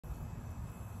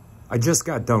I just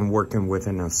got done working with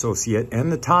an associate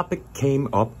and the topic came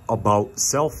up about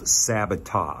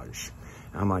self-sabotage.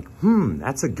 I'm like,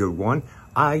 that's a good one.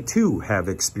 I too have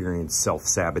experienced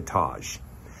self-sabotage.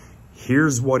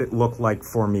 Here's what it looked like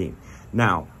for me.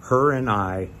 Now, her and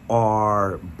I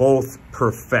are both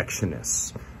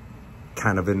perfectionists.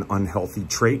 Kind of an unhealthy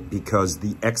trait because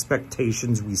the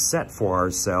expectations we set for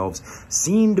ourselves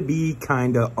seem to be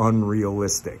kind of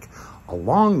unrealistic.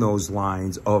 Along those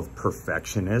lines of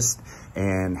perfectionist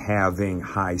and having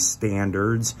high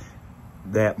standards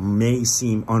that may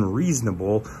seem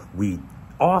unreasonable, we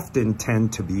often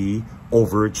tend to be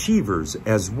overachievers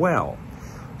as well.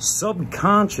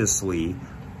 Subconsciously,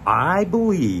 I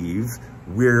believe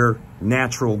we're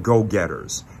natural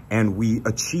go-getters and we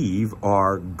achieve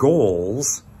our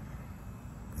goals.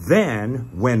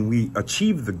 Then, when we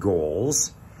achieve the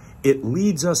goals, it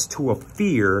leads us to a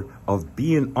fear of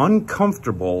being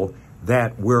uncomfortable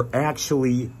that we're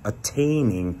actually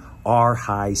attaining our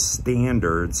high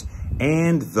standards,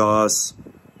 and thus,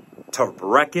 to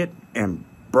wreck it and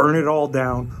burn it all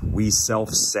down, we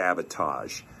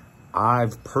self-sabotage.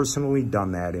 I've personally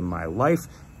done that in my life.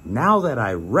 Now that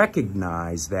I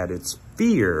recognize that it's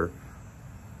fear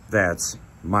that's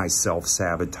my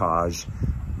self-sabotage,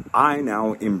 I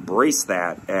now embrace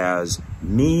that as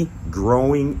me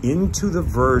growing into the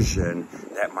version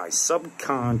that my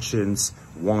subconscious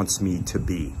wants me to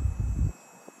be.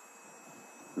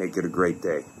 Make it a great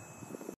day.